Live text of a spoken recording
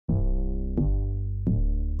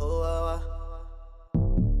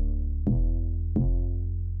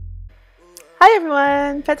Hi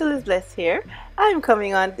everyone, Petalisbless here. I'm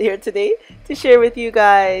coming on here today to share with you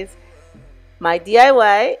guys my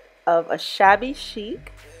DIY of a shabby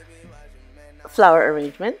chic flower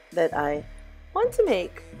arrangement that I want to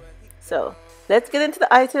make. So let's get into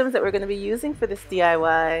the items that we're going to be using for this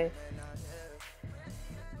DIY.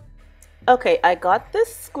 Okay, I got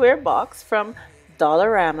this square box from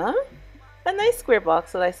Dollarama. A nice square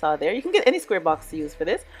box that I saw there. You can get any square box to use for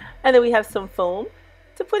this. And then we have some foam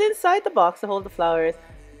to put inside the box to hold the flowers.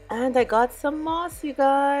 And I got some moss, you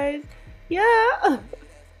guys. Yeah.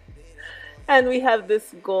 And we have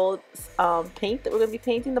this gold paint that we're going to be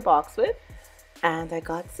painting the box with. And I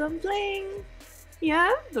got some bling.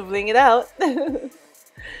 Yeah, to bling it out.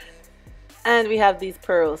 And we have these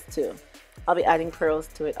pearls too. I'll be adding pearls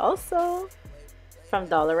to it also from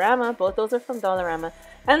Dollarama. Both those are from Dollarama.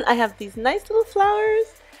 And I have these nice little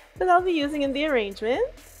flowers that I'll be using in the arrangement.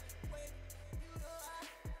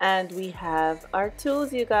 And we have our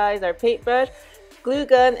tools, you guys, our paintbrush, glue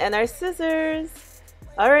gun, and our scissors.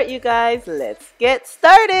 Alright, you guys, let's get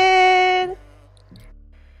started.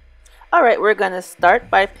 Alright, we're going to start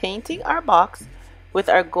by painting our box with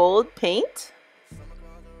our gold paint.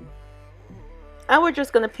 And we're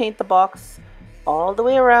just going to paint the box all the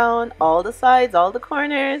way around, all the sides, all the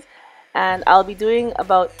corners. And I'll be doing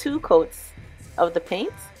about 2 coats of the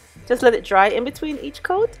paint. Just let it dry in between each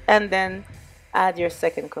coat and then add your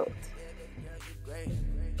second coat.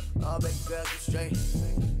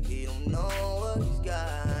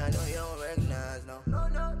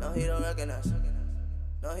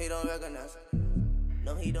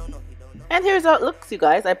 And here's how it looks, you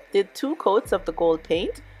guys. I did 2 coats of the gold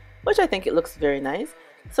paint, which I think it looks very nice.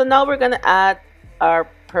 So now we're going to add our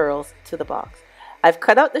pearls to the box. I've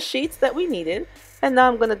cut out the sheets that we needed, and now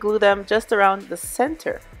I'm going to glue them just around the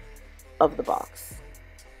center of the box.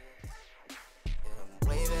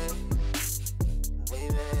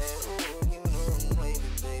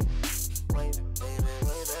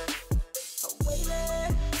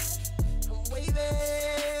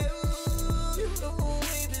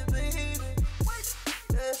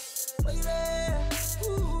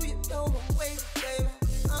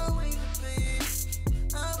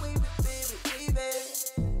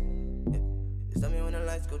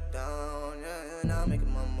 Go down, yeah, and I'm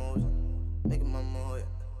making my moves, yeah.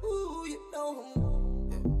 Ooh, you know,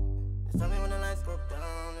 yeah. Tell me when the lights go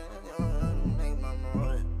down, yeah, make my move.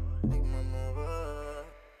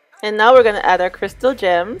 And now we're gonna add our crystal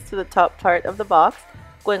gems to the top part of the box,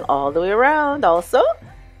 going all the way around, also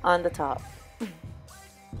on the top.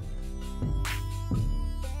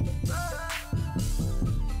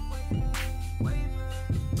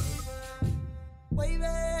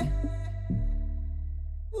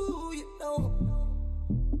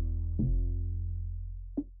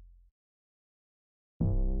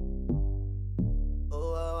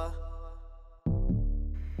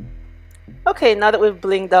 Okay, now that we've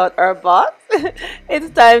blinged out our box, it's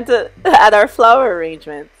time to add our flower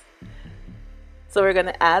arrangements. So we're going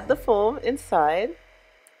to add the foam inside,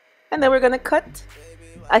 and then we're going to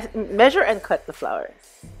measure and cut the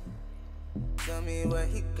flowers. Tell me where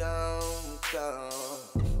he go. Tell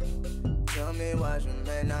me why you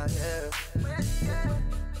may not hear.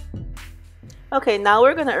 Okay, now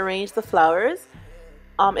we're going to arrange the flowers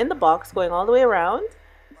in the box, going all the way around.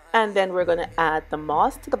 And then we're going to add the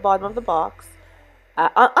moss to the bottom of the box,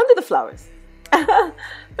 under the flowers.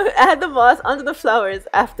 Add the moss under the flowers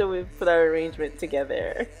after we've put our arrangement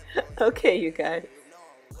together. Okay, you guys.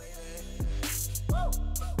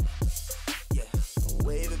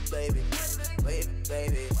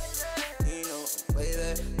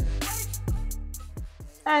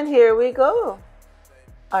 And here we go.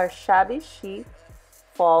 Our shabby chic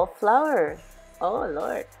fall flowers. Oh,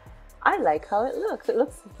 Lord. I like how it looks. It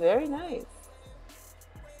looks very nice.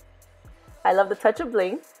 I love the touch of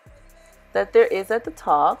bling that there is at the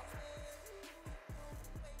top.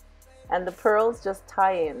 And the pearls just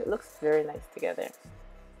tie in. It looks very nice together.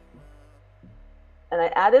 And I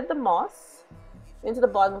added the moss into the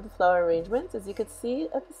bottom of the flower arrangement. As you can see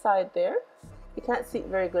at the side there. You can't see it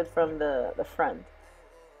very good from the front,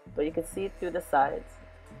 but you can see it through the sides.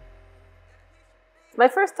 It's my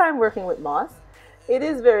first time working with moss. It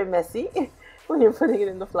is very messy when you're putting it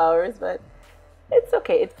in the flowers, but it's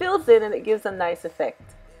okay. It fills in and it gives a nice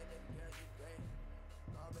effect.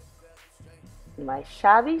 My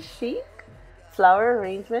shabby chic flower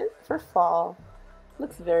arrangement for fall.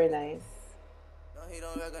 Looks very nice. No, he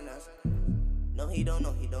don't recognize. No, he don't.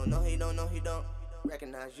 No, he don't. No, he don't. No, he don't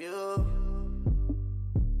recognize you.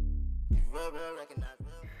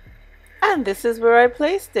 And this is where I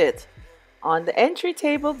placed it, on the entry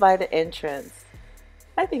table by the entrance.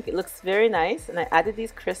 I think it looks very nice, and I added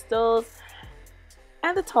these crystals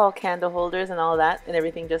and the tall candle holders and all that, and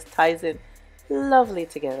everything just ties in lovely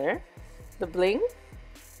together. The bling,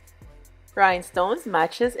 rhinestones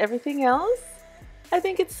matches everything else. I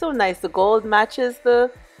think it's so nice. The gold matches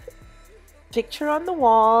the picture on the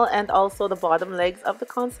wall and also the bottom legs of the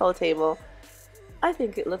console table. I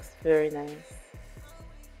think it looks very nice.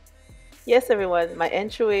 Yes, everyone, my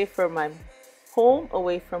entryway for my home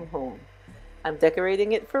away from home. I'm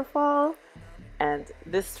decorating it for fall, and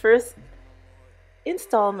this first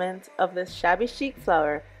installment of this Shabby Chic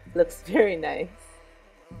flower looks very nice.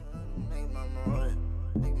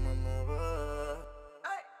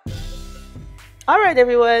 Alright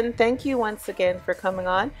everyone, thank you once again for coming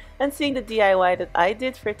on and seeing the DIY that I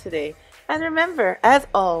did for today. And remember, as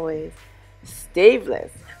always, stay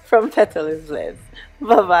blessed from Petalisbless.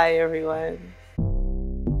 Bye bye everyone.